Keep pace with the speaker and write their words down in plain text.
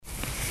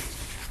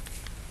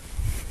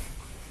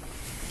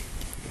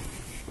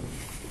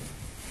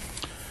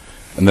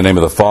In the name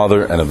of the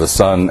Father, and of the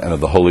Son, and of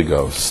the Holy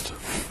Ghost.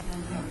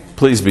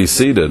 Please be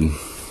seated.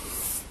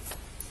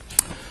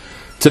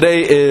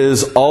 Today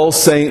is All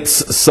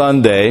Saints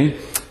Sunday.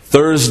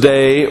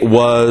 Thursday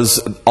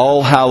was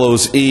All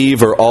Hallows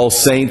Eve or All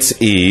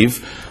Saints Eve.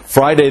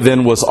 Friday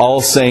then was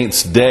All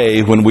Saints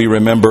Day, when we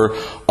remember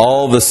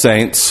all the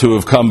saints who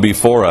have come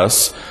before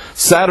us.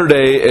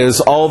 Saturday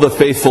is All the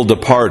Faithful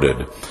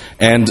Departed.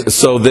 And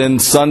so then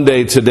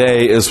Sunday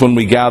today is when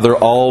we gather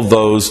all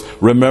those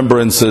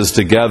remembrances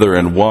together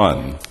in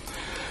one.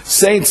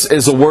 Saints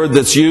is a word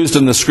that's used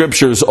in the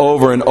Scriptures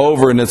over and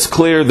over, and it's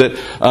clear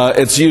that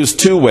it's used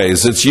two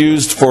ways. It's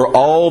used for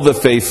all the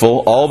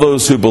faithful, all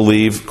those who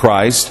believe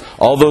Christ,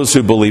 all those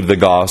who believe the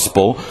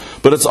gospel,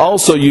 but it's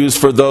also used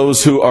for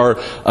those who are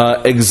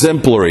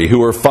exemplary,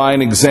 who are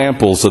fine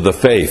examples of the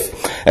faith.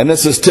 And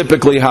this is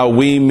typically how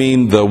we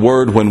mean the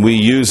word when we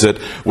use it.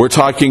 We're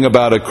talking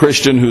about a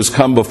Christian who's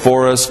come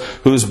before us,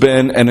 who's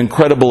been an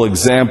incredible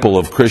example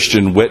of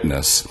Christian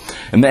witness.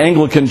 In the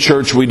Anglican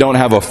Church, we don't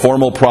have a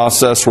formal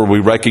process where we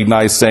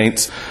recognize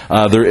saints.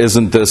 There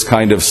isn't this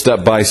kind of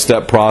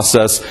step-by-step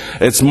process.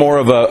 It's more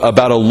of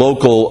about a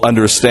local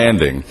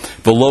understanding.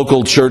 If a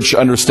local church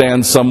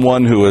understands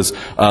someone who has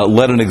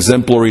led an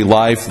exemplary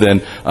life,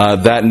 then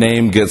that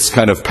name gets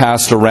kind of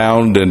passed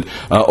around, and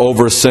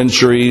over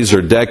centuries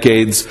or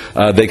decades,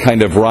 they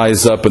kind of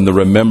rise up in the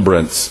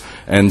remembrance.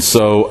 And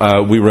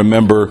so we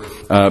remember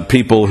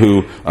people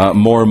who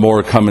more and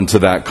more come into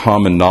that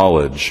common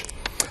knowledge.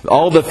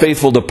 All the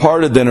faithful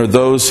departed then are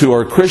those who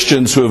are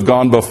Christians who have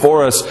gone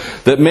before us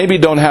that maybe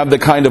don't have the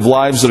kind of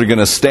lives that are going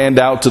to stand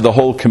out to the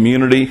whole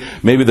community.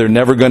 Maybe they're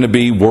never going to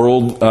be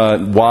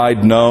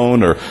worldwide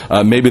known, or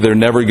maybe they're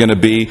never going to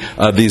be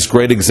these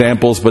great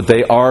examples, but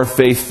they are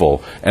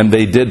faithful, and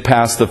they did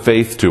pass the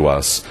faith to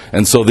us.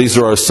 And so these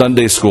are our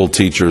Sunday school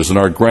teachers and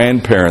our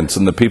grandparents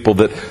and the people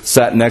that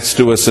sat next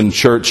to us in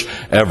church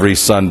every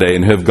Sunday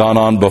and have gone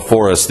on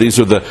before us. These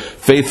are the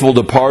faithful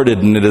departed,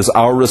 and it is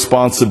our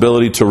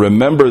responsibility to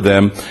remember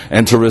them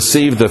and to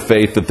receive the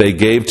faith that they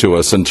gave to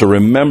us, and to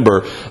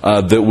remember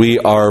that we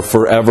are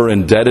forever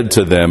indebted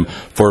to them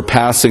for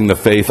passing the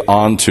faith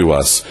on to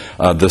us.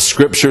 The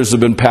Scriptures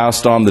have been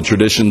passed on, the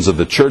traditions of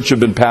the church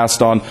have been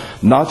passed on,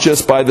 not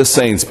just by the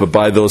saints, but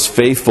by those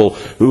faithful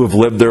who have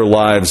lived their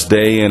lives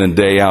day in and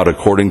day out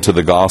according to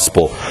the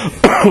gospel,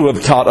 who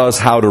have taught us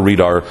how to read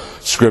our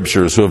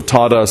Scriptures, who have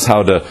taught us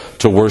how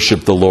to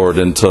worship the Lord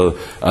and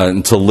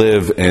to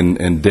live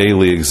in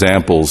daily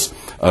examples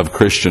of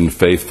Christian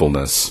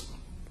faithfulness.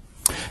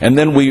 And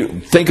then we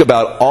think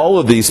about all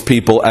of these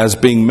people as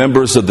being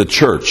members of the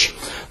church.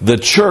 The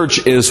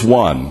church is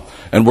one.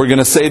 And we're going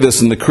to say this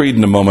in the creed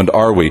in a moment,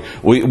 are we?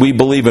 We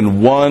believe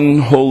in one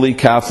holy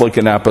Catholic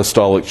and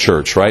apostolic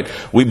church, right?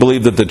 We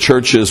believe that the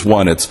church is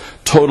one. It's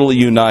totally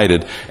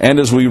united. And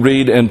as we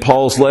read in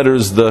Paul's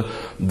letters,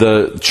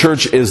 the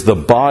church is the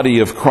body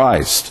of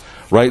Christ.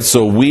 Right?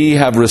 So we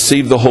have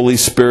received the Holy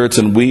Spirit,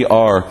 and we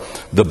are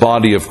the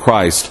body of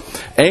Christ.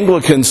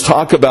 Anglicans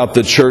talk about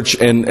the church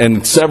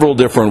in several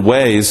different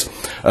ways.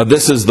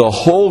 This is the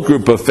whole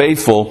group of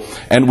faithful,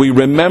 and we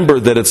remember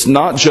that it's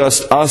not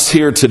just us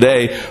here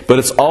today, but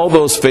it's all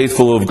those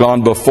faithful who have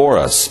gone before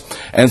us.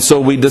 And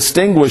so we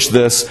distinguish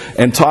this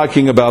in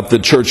talking about the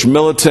church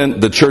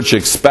militant, the church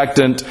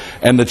expectant,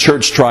 and the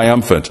church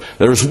triumphant.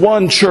 There's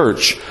one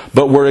church,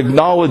 but we're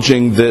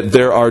acknowledging that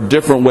there are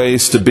different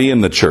ways to be in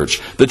the church.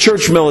 The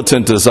church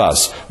militant is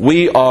us.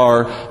 We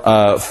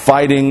are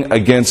fighting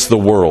against the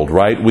world,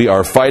 right? We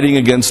are fighting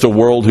against a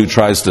world who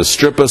tries to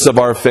strip us of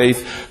our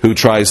faith, who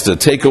tries to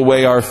take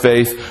away our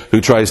faith, who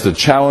tries to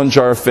challenge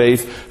our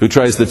faith, who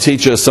tries to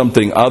teach us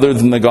something other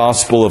than the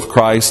gospel of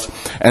Christ.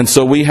 And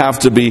so we have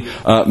to be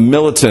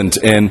militant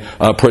in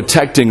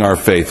protecting our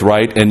faith,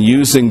 right? And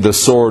using the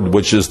sword,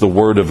 which is the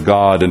Word of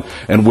God,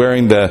 and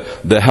wearing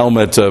the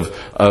helmet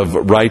of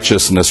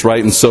righteousness,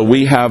 right? And so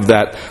we have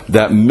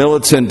that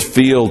militant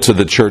feel to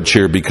the church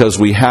here, because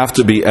we have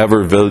to be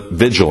ever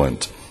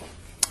vigilant.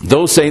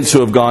 Those saints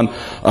who have gone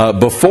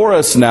before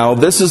us now,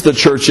 this is the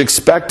church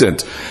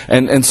expectant.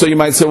 And so you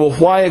might say, well,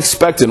 why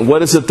expectant?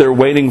 What is it they're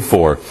waiting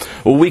for?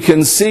 Well, we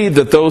can see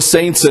that those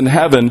saints in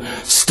heaven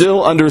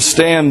still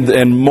understand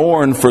and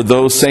mourn for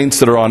those saints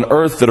that are on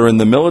earth that are in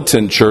the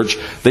militant church.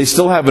 They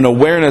still have an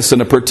awareness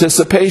and a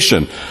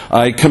participation.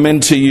 I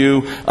commend to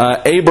you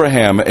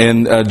Abraham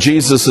in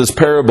Jesus'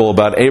 parable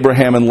about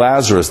Abraham and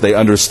Lazarus. They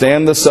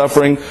understand the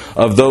suffering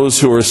of those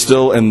who are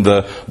still in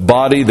the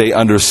body. They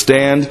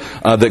understand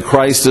that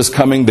Christ is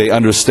coming. They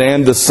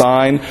understand the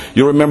sign.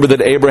 You remember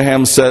that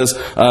Abraham says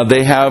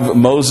they have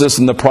Moses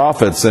and the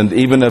prophets, and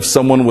even if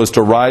someone was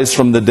to rise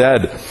from the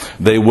dead,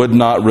 they would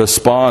not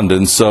respond.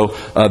 And so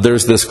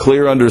there's this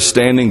clear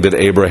understanding that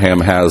Abraham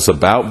has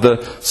about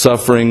the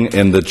suffering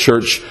in the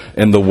church,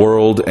 in the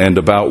world, and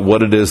about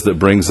what it is that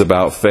brings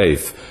about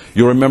faith.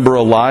 You remember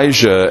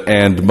Elijah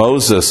and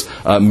Moses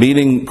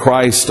meeting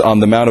Christ on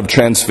the Mount of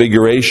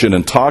Transfiguration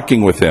and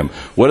talking with him.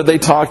 What are they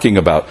talking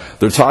about?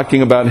 They're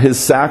talking about his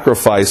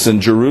sacrifice in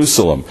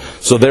Jerusalem.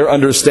 So they're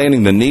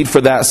understanding the need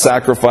for that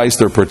sacrifice.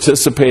 They're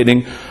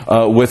participating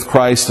with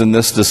Christ in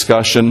this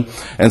discussion.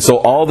 And so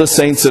all the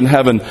saints in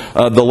heaven,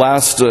 the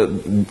last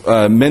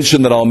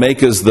mention that I'll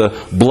make is the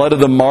blood of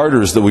the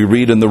martyrs that we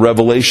read in the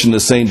Revelation to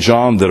St.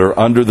 John, that are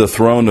under the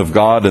throne of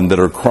God and that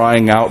are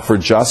crying out for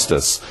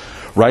justice.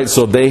 Right?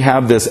 So they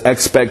have this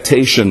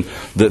expectation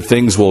that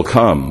things will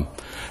come.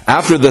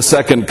 After the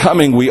second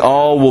coming, we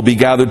all will be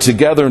gathered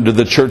together into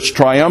the church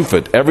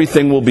triumphant.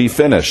 Everything will be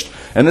finished.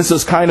 And this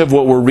is kind of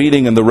what we're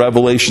reading in the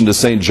Revelation to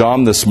St.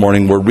 John this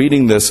morning. We're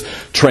reading this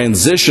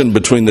transition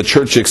between the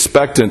church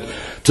expectant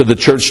to the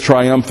church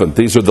triumphant.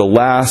 These are the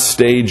last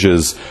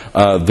stages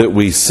that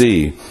we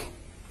see.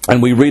 And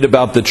we read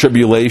about the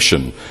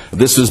tribulation.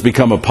 This has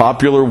become a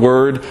popular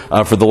word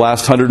for the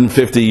last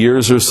 150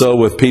 years or so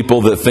with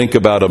people that think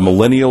about a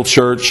millennial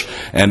church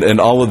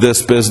and all of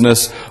this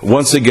business.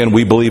 Once again,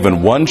 we believe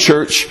in one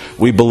church.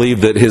 We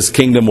believe that His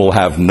kingdom will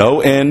have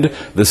no end.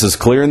 This is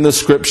clear in the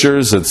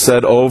Scriptures. It's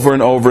said over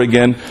and over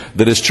again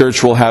that His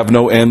church will have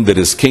no end, that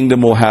His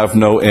kingdom will have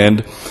no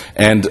end.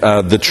 And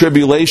the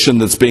tribulation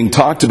that's being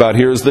talked about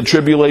here is the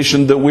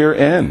tribulation that we're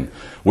in.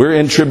 We're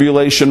in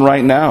tribulation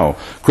right now.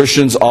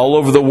 Christians all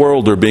over the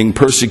world are being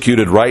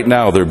persecuted right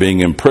now. They're being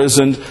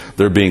imprisoned.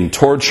 They're being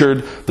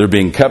tortured. They're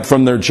being kept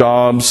from their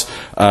jobs.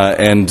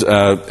 And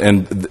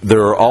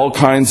there are all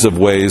kinds of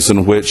ways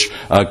in which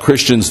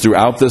Christians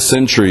throughout the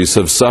centuries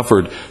have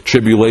suffered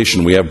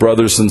tribulation. We have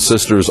brothers and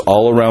sisters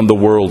all around the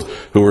world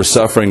who are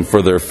suffering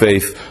for their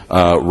faith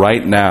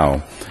right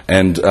now.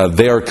 And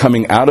they are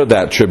coming out of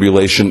that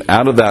tribulation,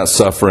 out of that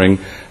suffering,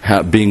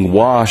 being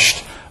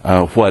washed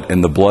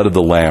in the blood of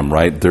the Lamb,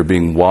 right? They're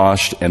being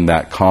washed in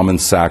that common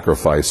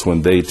sacrifice.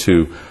 When they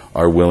too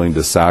are willing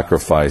to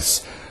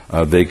sacrifice,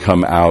 they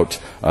come out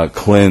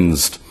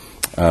cleansed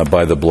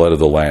by the blood of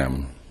the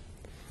Lamb.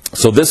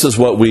 So this is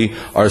what we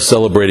are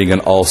celebrating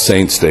in All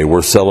Saints' Day.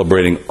 We're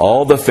celebrating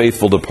all the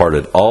faithful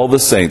departed, all the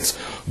saints,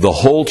 the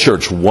whole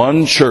church,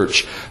 one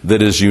church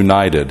that is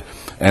united.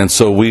 And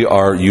so we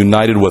are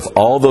united with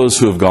all those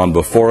who have gone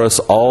before us,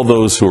 all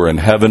those who are in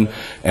heaven,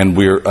 and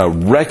we're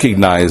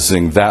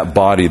recognizing that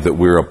body that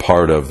we're a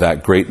part of,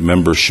 that great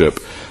membership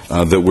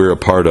that we're a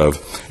part of.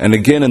 And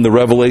again, in the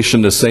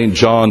Revelation to St.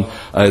 John,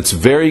 it's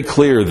very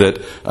clear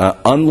that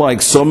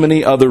unlike so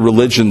many other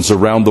religions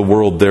around the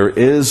world, there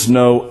is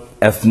no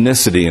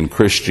ethnicity in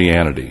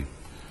Christianity.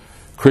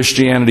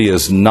 Christianity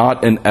is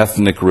not an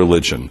ethnic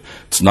religion.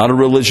 It's not a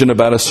religion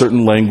about a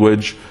certain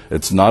language.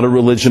 It's not a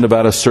religion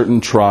about a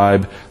certain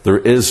tribe. There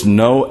is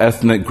no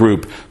ethnic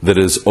group that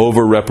is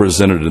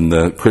overrepresented in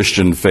the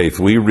Christian faith.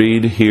 We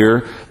read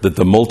here that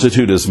the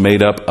multitude is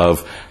made up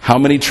of how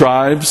many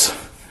tribes?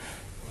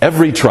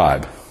 Every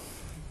tribe.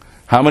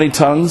 How many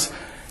tongues?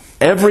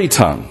 Every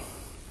tongue.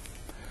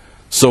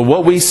 So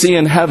what we see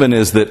in heaven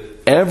is that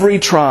every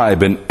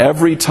tribe and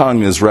every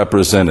tongue is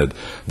represented,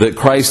 that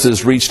Christ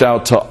has reached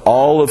out to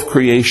all of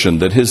creation,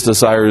 that His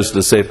desire is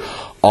to save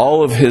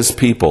all of His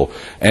people.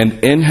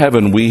 And in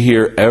heaven we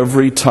hear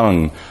every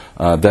tongue,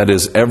 that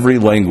is every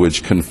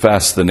language,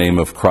 confess the name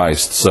of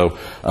Christ. So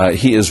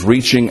He is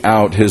reaching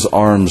out His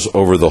arms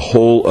over the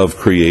whole of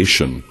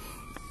creation.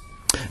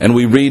 And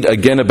we read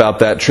again about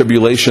that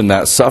tribulation,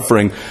 that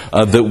suffering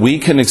that we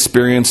can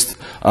experience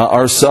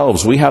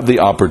ourselves. We have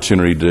the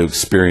opportunity to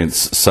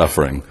experience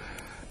suffering.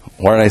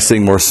 Why aren't I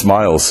seeing more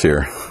smiles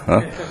here?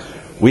 Huh?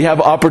 We have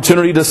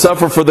opportunity to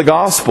suffer for the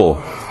gospel,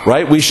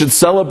 right? We should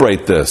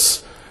celebrate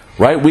this,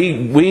 right?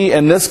 We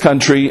in this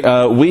country,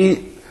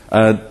 we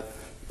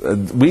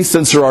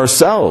censor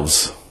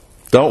ourselves,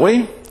 don't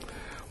we?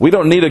 We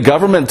don't need a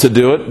government to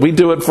do it. We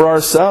do it for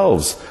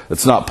ourselves.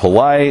 It's not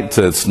polite.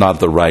 It's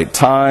not the right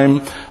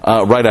time.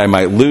 Right, I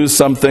might lose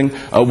something.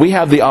 We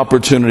have the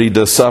opportunity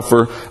to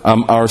suffer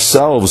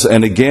ourselves.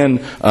 And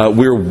again,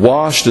 we're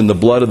washed in the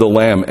blood of the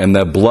Lamb. And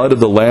that blood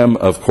of the Lamb,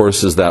 of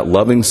course, is that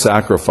loving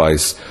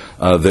sacrifice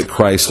that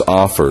Christ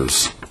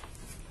offers.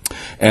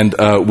 And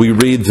we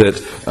read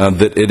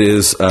that it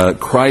is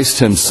Christ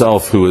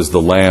Himself who is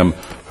the Lamb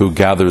who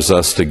gathers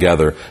us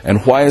together.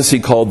 And why is He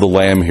called the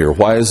Lamb here?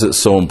 Why is it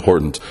so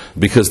important?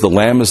 Because the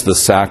Lamb is the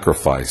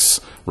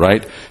sacrifice,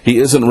 right? He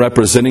isn't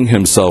representing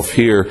Himself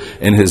here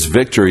in His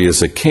victory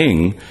as a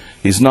king.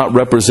 He's not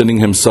representing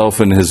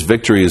Himself in His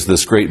victory as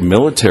this great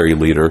military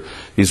leader.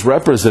 He's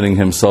representing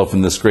Himself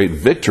in this great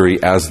victory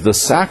as the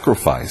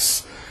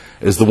sacrifice,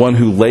 is the one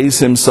who lays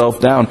Himself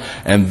down.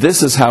 And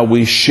this is how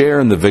we share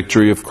in the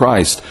victory of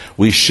Christ.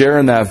 We share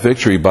in that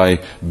victory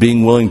by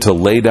being willing to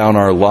lay down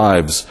our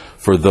lives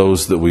for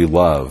those that we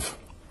love.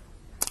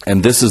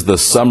 And this is the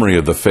summary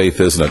of the faith,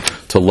 isn't it?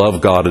 To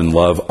love God and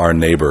love our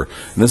neighbor.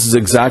 And this is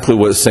exactly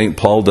what St.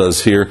 Paul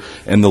does here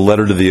in the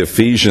letter to the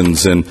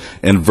Ephesians. In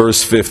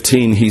verse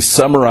 15, he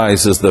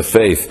summarizes the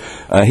faith.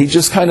 He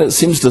just kind of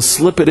seems to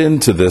slip it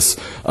into this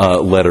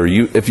letter.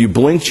 If you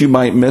blinked, you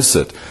might miss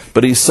it.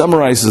 But he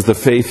summarizes the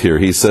faith here.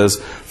 He says,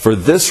 "For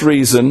this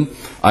reason,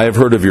 I have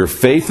heard of your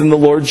faith in the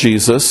Lord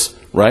Jesus,"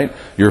 right?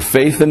 Your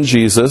faith in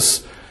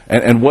Jesus.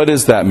 And what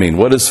does that mean?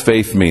 What does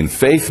faith mean?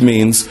 Faith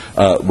means,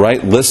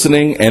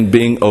 listening and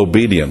being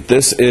obedient.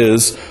 This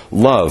is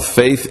love.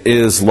 Faith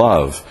is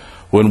love.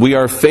 When we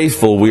are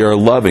faithful, we are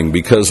loving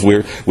because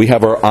we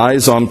have our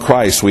eyes on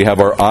Christ. We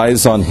have our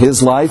eyes on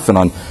His life and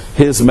on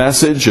His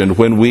message. And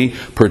when we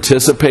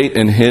participate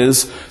in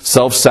His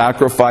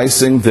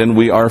self-sacrificing, then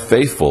we are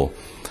faithful.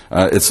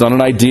 It's not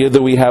an idea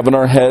that we have in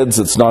our heads.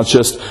 It's not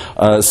just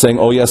saying,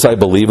 oh, yes, I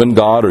believe in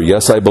God, or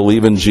yes, I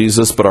believe in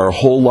Jesus, but our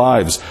whole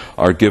lives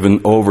are given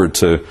over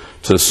to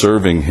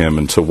serving Him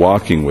and to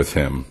walking with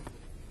Him.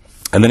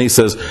 And then he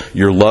says,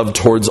 your love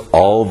towards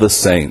all the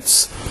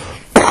saints.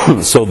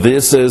 So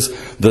this is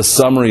the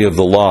summary of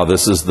the law.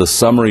 This is the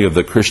summary of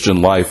the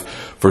Christian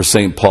life for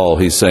St. Paul.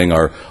 He's saying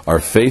our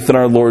faith in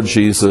our Lord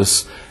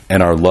Jesus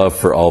and our love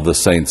for all the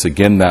saints.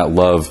 Again, that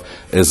love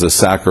is a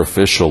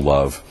sacrificial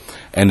love.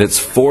 And it's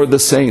for the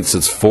saints,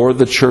 it's for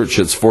the church,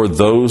 it's for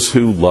those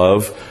who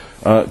love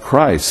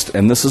Christ.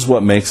 And this is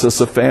what makes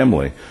us a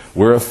family.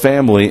 We're a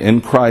family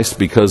in Christ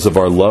because of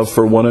our love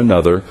for one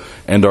another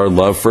and our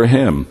love for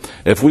Him.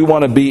 If we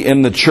want to be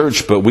in the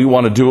church, but we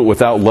want to do it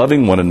without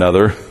loving one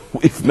another,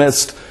 we've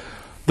missed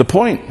the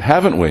point,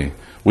 haven't we?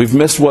 We've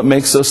missed what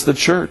makes us the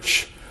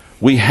church.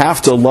 We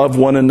have to love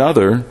one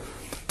another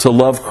to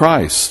love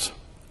Christ,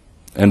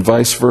 and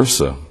vice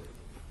versa.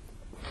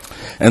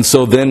 And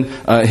so then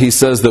he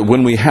says that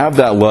when we have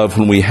that love,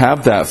 when we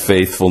have that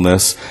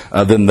faithfulness,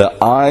 then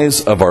the eyes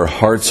of our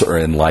hearts are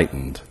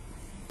enlightened.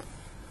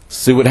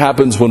 See, what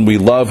happens when we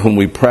love, when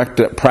we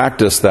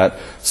practice that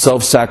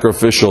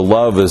self-sacrificial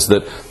love, is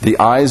that the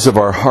eyes of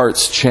our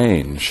hearts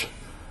change.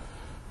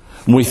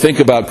 When we think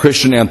about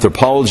Christian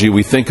anthropology,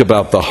 we think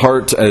about the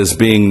heart as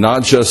being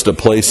not just a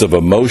place of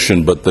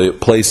emotion, but the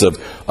place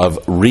of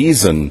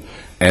reason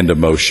and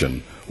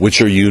emotion,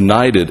 which are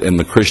united in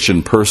the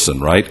Christian person,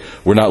 right?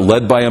 We're not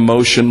led by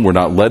emotion, we're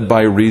not led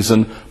by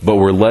reason, but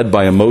we're led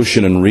by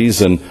emotion and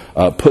reason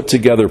put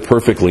together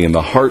perfectly, and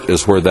the heart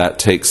is where that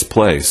takes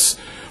place,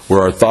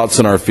 where our thoughts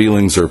and our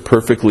feelings are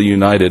perfectly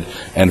united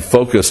and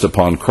focused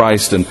upon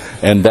Christ,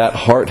 and that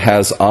heart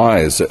has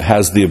eyes. It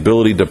has the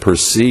ability to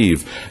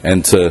perceive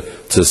and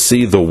to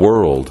see the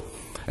world.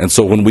 And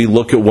so when we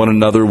look at one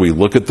another, we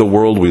look at the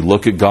world, we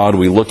look at God,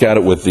 we look at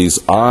it with these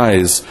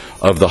eyes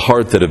of the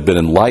heart that have been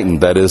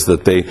enlightened. That is,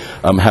 that they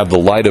have the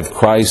light of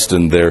Christ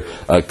and they're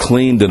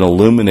cleaned and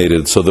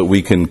illuminated so that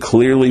we can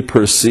clearly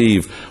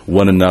perceive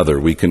one another.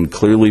 We can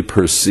clearly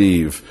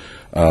perceive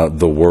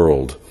the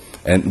world.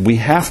 And we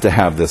have to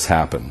have this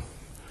happen.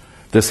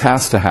 This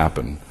has to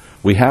happen.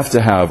 We have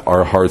to have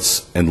our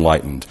hearts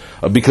enlightened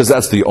because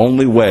that's the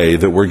only way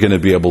that we're going to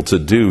be able to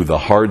do the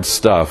hard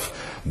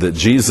stuff that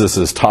Jesus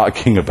is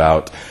talking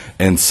about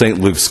in St.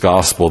 Luke's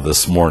Gospel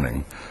this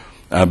morning.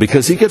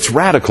 Because he gets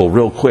radical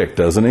real quick,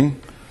 doesn't he?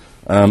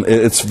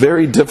 It's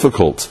very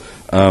difficult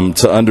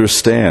to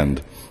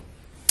understand.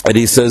 And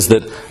he says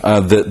that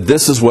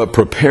this is what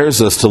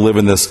prepares us to live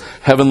in this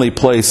heavenly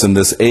place in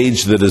this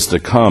age that is to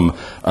come,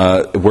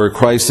 where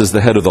Christ is the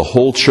head of the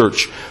whole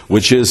church,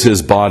 which is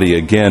His body,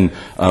 again,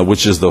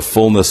 which is the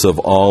fullness of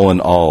all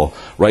in all.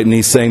 Right? And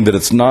he's saying that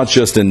it's not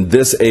just in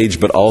this age,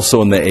 but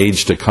also in the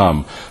age to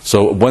come.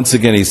 So once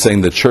again, he's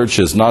saying the church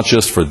is not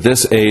just for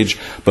this age,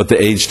 but the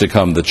age to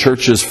come. The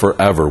church is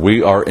forever.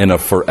 We are in a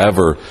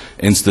forever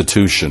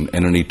institution,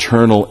 in an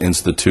eternal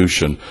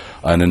institution,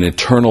 and an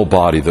eternal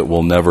body that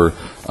will never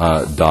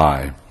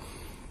die.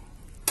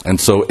 And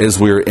so as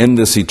we are in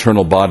this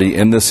eternal body,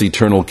 in this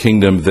eternal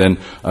kingdom, then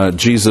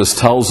Jesus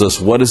tells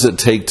us, what does it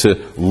take to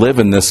live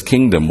in this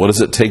kingdom? What does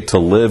it take to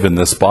live in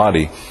this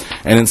body?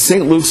 And in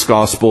St. Luke's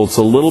Gospel, it's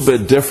a little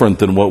bit different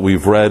than what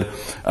we've read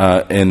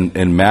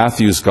in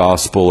Matthew's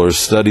Gospel or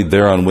studied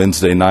there on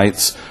Wednesday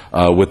nights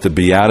with the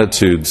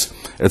Beatitudes.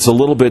 It's a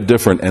little bit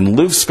different. In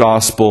Luke's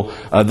Gospel,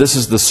 this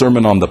is the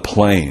Sermon on the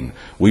Plain.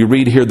 We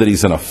read here that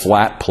he's in a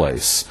flat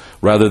place,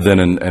 rather than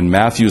in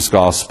Matthew's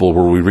Gospel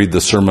where we read the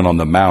Sermon on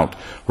the Mount,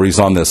 where he's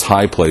on this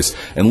high place.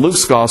 In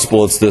Luke's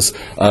Gospel, it's this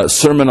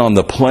Sermon on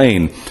the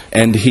Plain,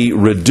 and he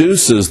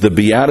reduces the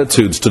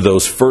Beatitudes to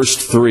those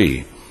first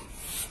three.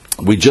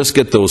 We just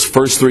get those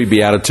first three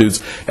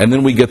Beatitudes, and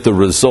then we get the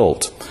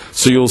result.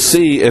 So you'll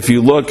see, if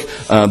you look,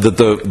 that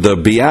the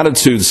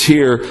Beatitudes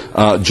here,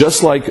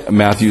 just like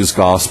Matthew's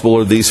Gospel,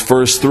 are these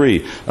first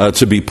three.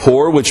 To be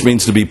poor, which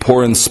means to be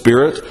poor in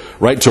spirit,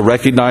 right? To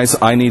recognize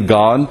I need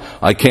God.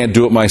 I can't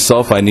do it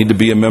myself. I need to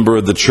be a member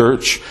of the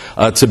church.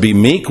 To be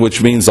meek,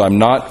 which means I'm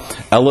not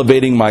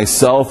elevating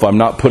myself. I'm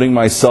not putting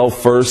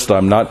myself first.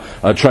 I'm not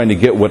trying to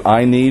get what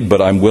I need,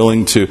 but I'm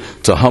willing to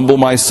humble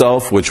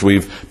myself, which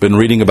we've been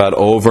reading about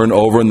over and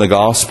over in the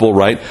Gospel,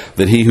 right?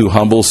 That he who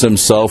humbles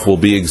himself will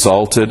be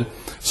exalted.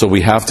 So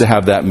we have to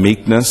have that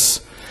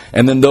meekness.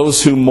 And then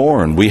those who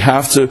mourn, we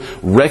have to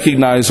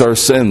recognize our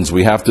sins.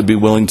 We have to be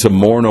willing to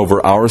mourn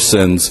over our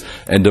sins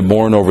and to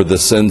mourn over the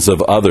sins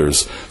of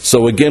others.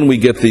 So again, we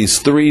get these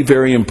three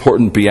very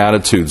important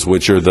Beatitudes,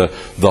 which are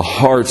the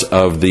heart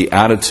of the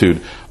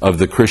attitude of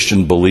the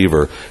Christian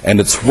believer. And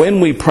it's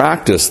when we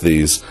practice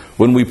these,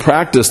 when we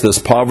practice this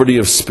poverty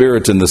of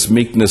spirit and this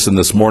meekness and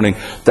this mourning,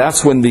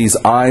 that's when these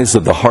eyes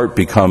of the heart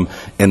become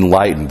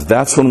enlightened.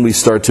 That's when we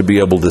start to be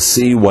able to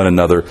see one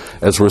another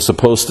as we're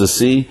supposed to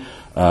see.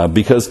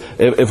 Because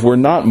if we're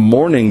not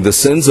mourning the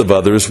sins of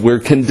others, we're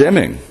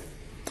condemning.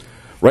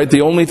 Right?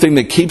 The only thing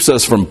that keeps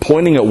us from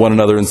pointing at one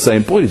another and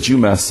saying, boy, did you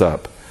mess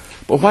up?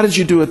 But why did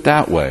you do it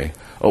that way?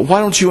 Why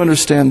don't you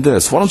understand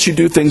this? Why don't you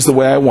do things the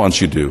way I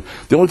want you to?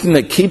 The only thing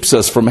that keeps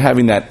us from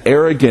having that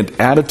arrogant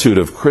attitude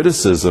of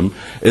criticism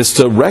is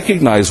to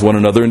recognize one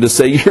another and to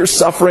say, you're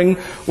suffering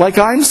like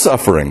I'm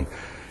suffering.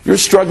 You're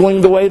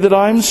struggling the way that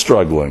I'm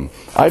struggling.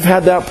 I've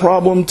had that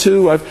problem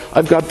too.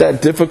 I've got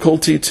that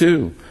difficulty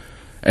too.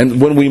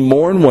 And when we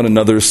mourn one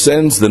another's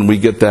sins, then we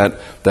get that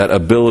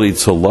ability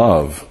to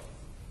love.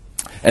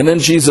 And then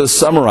Jesus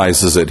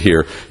summarizes it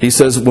here. He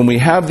says, when we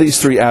have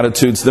these three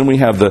attitudes, then we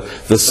have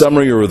the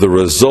summary or the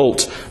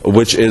result,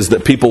 which is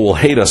that people will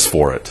hate us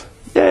for it.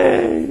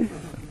 Yay!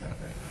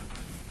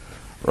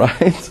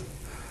 Right?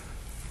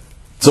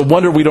 It's a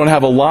wonder we don't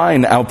have a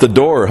line out the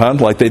door, huh?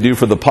 Like they do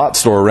for the pot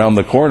store around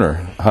the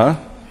corner, huh?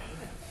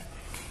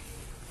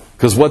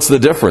 Because what's the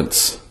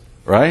difference,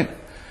 right?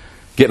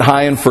 Get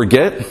high and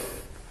forget?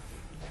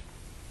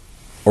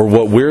 Or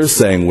what we're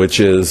saying, which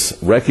is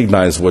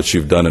recognize what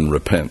you've done and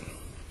repent.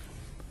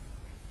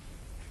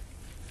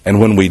 And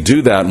when we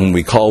do that, when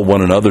we call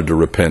one another to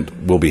repent,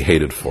 we'll be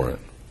hated for it.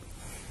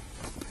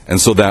 And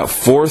so that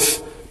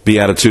fourth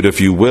beatitude,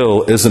 if you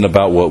will, isn't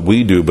about what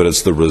we do, but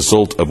it's the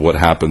result of what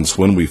happens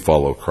when we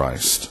follow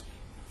Christ.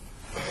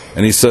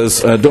 And he says,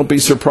 don't be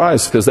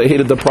surprised, because they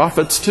hated the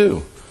prophets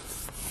too.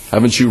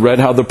 Haven't you read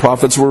how the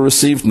prophets were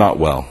received? Not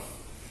well.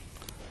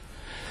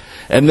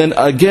 And then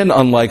again,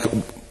 unlike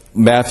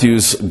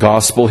Matthew's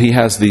gospel, he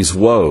has these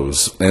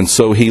woes. And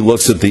so he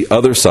looks at the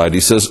other side. He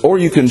says, or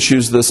you can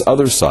choose this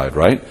other side,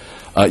 right?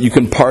 You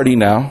can party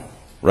now,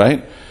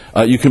 right?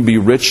 You can be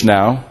rich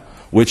now,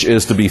 which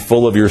is to be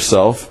full of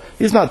yourself.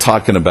 He's not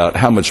talking about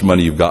how much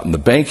money you've got in the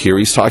bank here.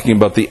 He's talking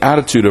about the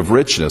attitude of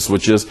richness,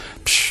 which is,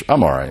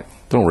 I'm all right.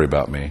 Don't worry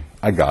about me.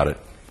 I got it.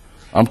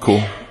 I'm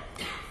cool.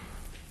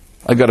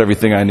 I got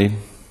everything I need.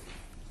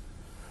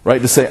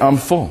 Right? To say, I'm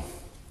full.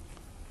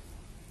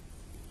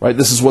 Right?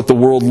 This is what the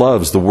world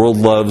loves. The world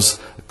loves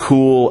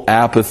cool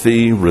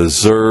apathy,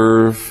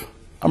 reserve.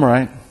 I'm all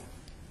right.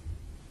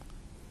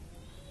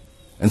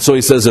 And so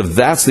he says, if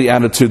that's the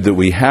attitude that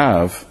we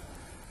have,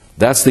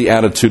 that's the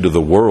attitude of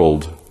the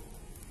world.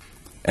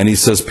 And he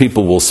says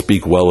people will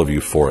speak well of you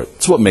for it.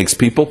 It's what makes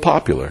people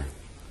popular.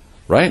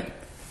 Right?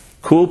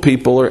 Cool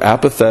people are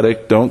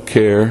apathetic, don't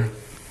care.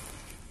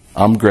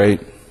 I'm great.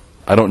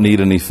 I don't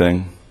need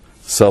anything.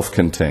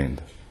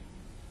 Self-contained.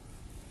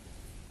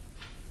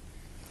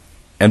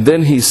 And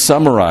then he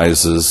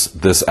summarizes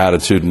this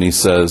attitude and he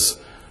says,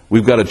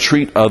 we've got to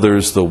treat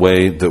others the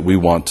way that we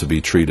want to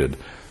be treated.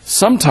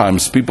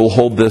 Sometimes people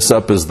hold this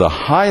up as the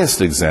highest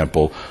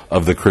example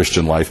of the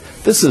Christian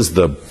life. This is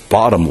the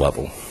bottom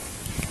level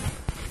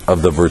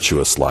of the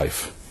virtuous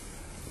life.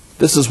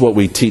 This is what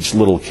we teach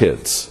little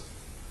kids.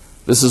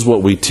 This is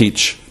what we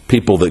teach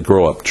people that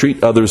grow up.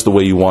 Treat others the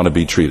way you want to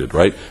be treated,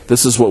 right?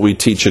 This is what we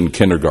teach in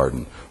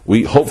kindergarten.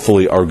 We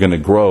hopefully are going to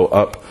grow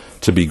up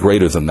to be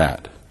greater than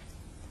that.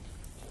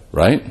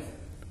 Right?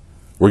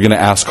 We're going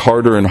to ask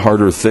harder and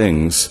harder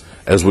things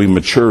as we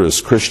mature as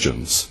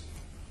Christians.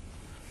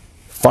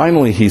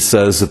 Finally, he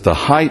says at the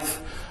height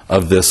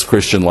of this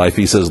Christian life,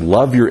 he says,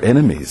 love your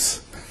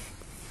enemies.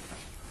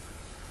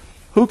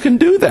 Who can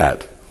do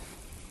that?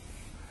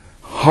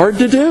 Hard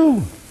to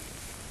do.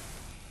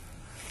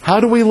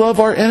 How do we love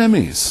our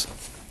enemies?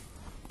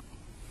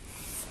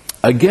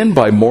 Again,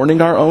 by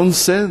mourning our own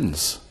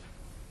sins.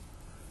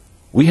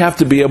 We have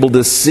to be able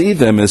to see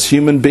them as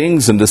human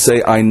beings and to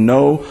say, I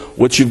know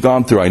what you've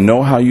gone through. I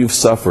know how you've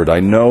suffered.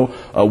 I know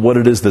what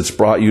it is that's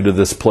brought you to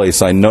this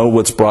place. I know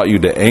what's brought you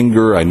to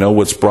anger. I know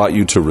what's brought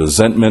you to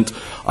resentment.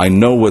 I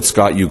know what's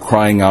got you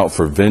crying out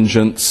for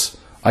vengeance.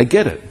 I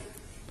get it.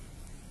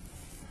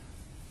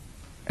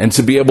 And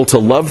to be able to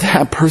love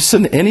that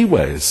person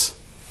anyways.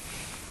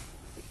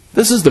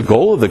 This is the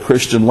goal of the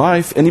Christian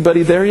life.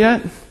 Anybody there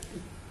yet?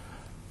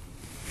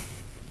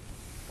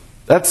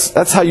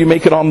 That's how you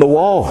make it on the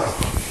wall.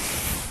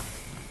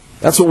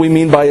 That's what we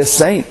mean by a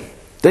saint.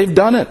 They've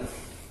done it.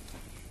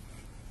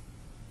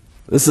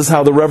 This is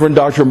how the Reverend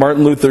Dr.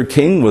 Martin Luther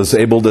King was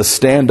able to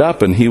stand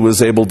up and he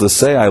was able to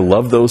say, I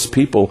love those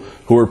people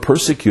who are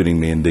persecuting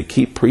me, and to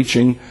keep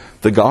preaching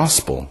the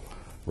gospel.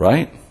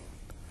 Right?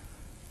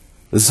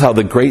 This is how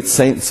the great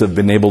saints have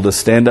been able to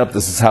stand up.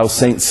 This is how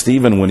St.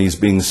 Stephen, when he's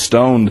being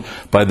stoned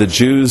by the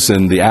Jews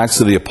in the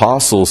Acts of the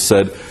Apostles,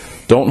 said,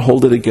 don't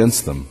hold it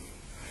against them.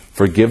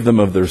 Forgive them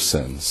of their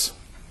sins.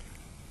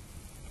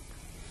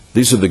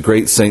 These are the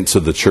great saints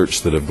of the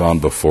church that have gone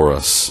before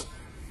us.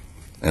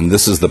 And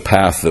this is the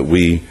path that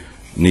we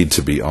need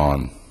to be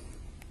on.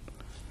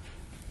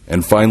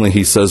 And finally,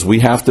 he says we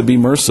have to be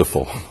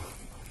merciful.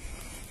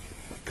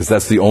 Because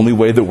that's the only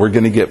way that we're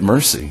going to get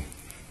mercy.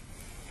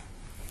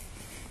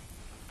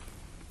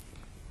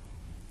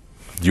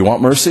 Do you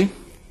want mercy?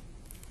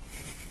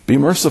 Be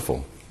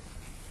merciful.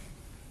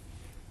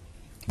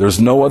 There's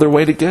no other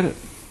way to get it.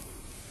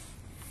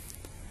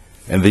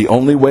 And the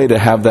only way to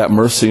have that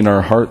mercy in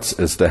our hearts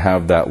is to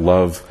have that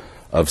love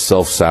of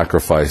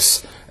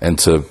self-sacrifice and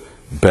to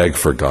beg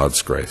for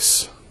God's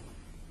grace.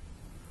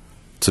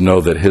 To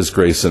know that His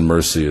grace and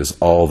mercy is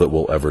all that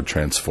will ever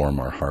transform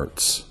our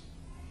hearts.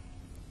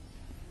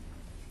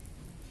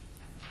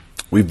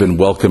 We've been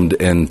welcomed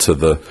into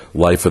the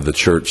life of the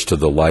church, to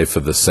the life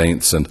of the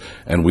saints,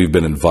 and we've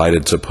been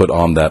invited to put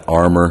on that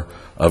armor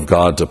of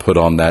God, to put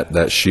on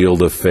that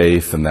shield of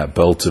faith and that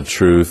belt of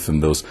truth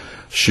and those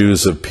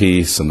shoes of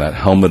peace and that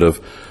helmet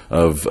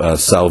of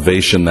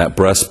salvation, that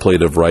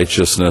breastplate of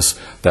righteousness,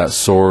 that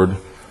sword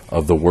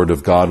of the Word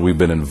of God. We've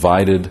been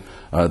invited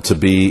to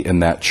be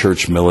in that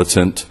church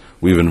militant.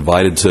 We've been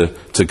invited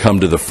to come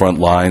to the front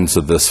lines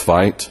of this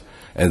fight.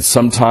 And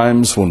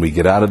sometimes when we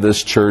get out of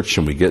this church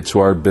and we get to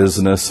our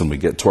business and we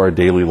get to our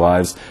daily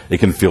lives, it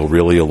can feel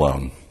really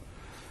alone.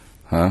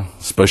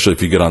 Especially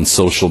if you get on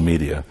social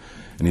media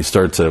and you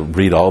start to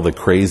read all the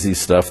crazy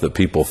stuff that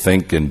people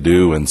think and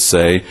do and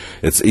say.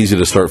 It's easy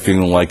to start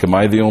feeling like, am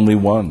I the only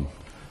one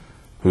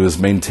who is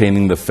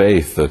maintaining the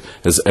faith?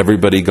 Has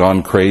everybody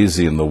gone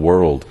crazy in the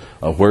world?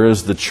 Where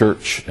is the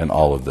church in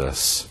all of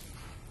this?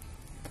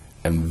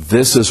 And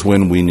this is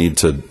when we need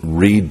to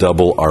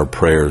redouble our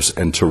prayers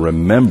and to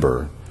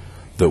remember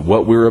that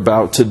what we're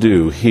about to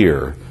do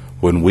here,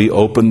 when we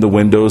open the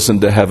windows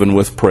into heaven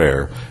with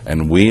prayer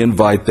and we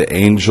invite the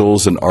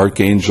angels and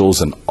archangels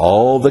and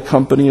all the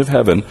company of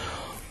heaven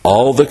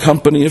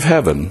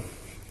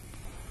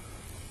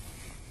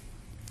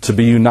to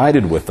be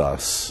united with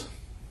us,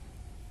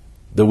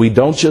 that we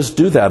don't just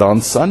do that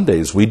on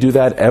Sundays, we do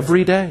that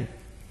every day.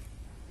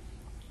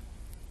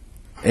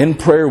 In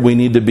prayer, we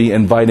need to be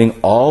inviting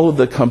all of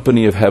the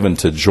company of heaven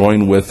to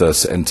join with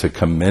us and to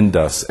commend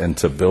us and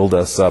to build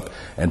us up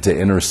and to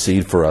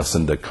intercede for us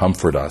and to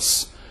comfort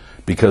us,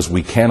 because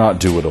we cannot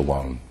do it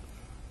alone.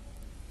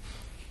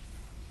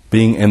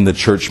 Being in the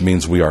church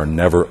means we are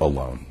never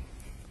alone.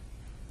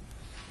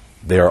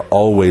 They are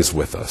always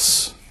with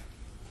us.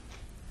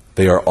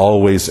 They are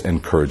always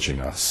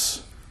encouraging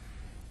us.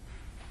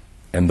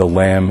 And the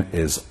Lamb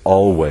is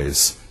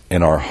always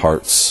in our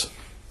hearts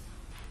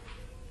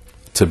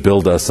to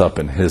build us up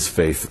in His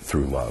faith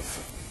through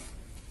love.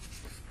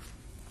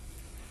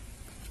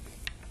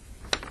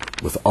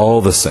 With all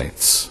the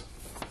saints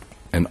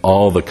and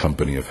all the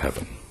company of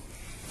heaven.